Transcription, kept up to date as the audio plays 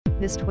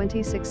This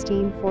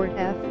 2016 Ford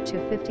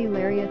F250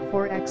 Lariat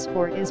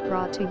 4X4 is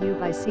brought to you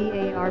by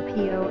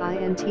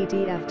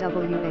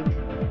CARPOINT-DFW Inc.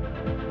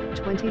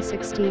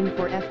 2016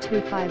 Ford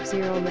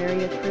F250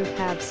 Lariat Crew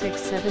Cab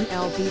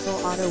 6.7L Diesel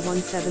Auto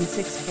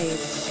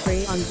 176K,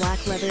 gray on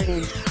black leather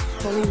inked,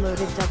 fully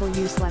loaded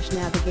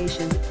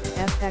W/navigation,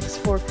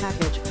 FX4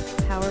 package,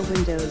 power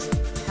windows,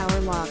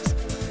 power locks,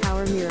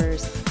 power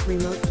mirrors,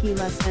 remote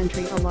keyless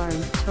entry alarm,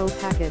 tow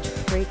package,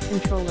 brake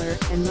controller,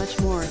 and much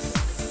more.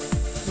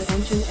 The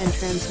engine and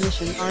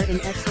transmission are in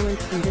excellent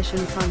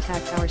condition.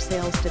 Contact our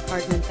sales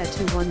department at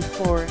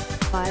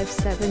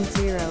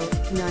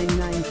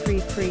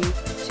 214-570-9933,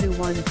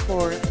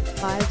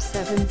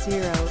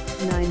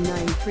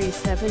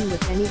 214-570-9937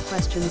 with any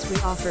questions. We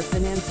offer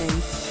financing.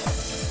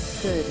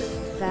 Good,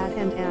 bad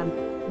and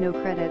no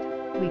credit.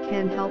 We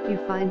can help you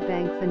find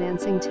bank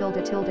financing --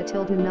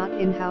 not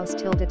in-house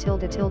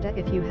 --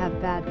 if you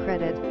have bad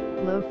credit,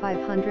 low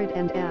 500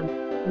 and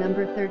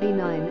number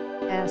 39,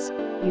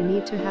 you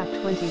need to have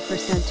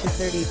 20% to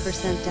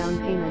 30% down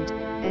payment,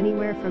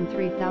 anywhere from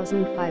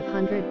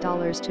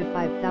 $3,500 to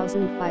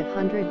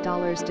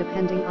 $5,500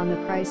 depending on the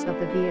price of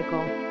the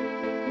vehicle.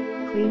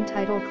 Clean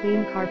title,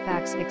 clean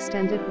Carfax,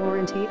 extended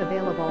warranty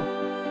available.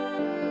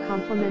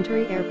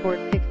 Complimentary airport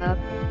pickup.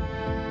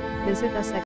 Visit us at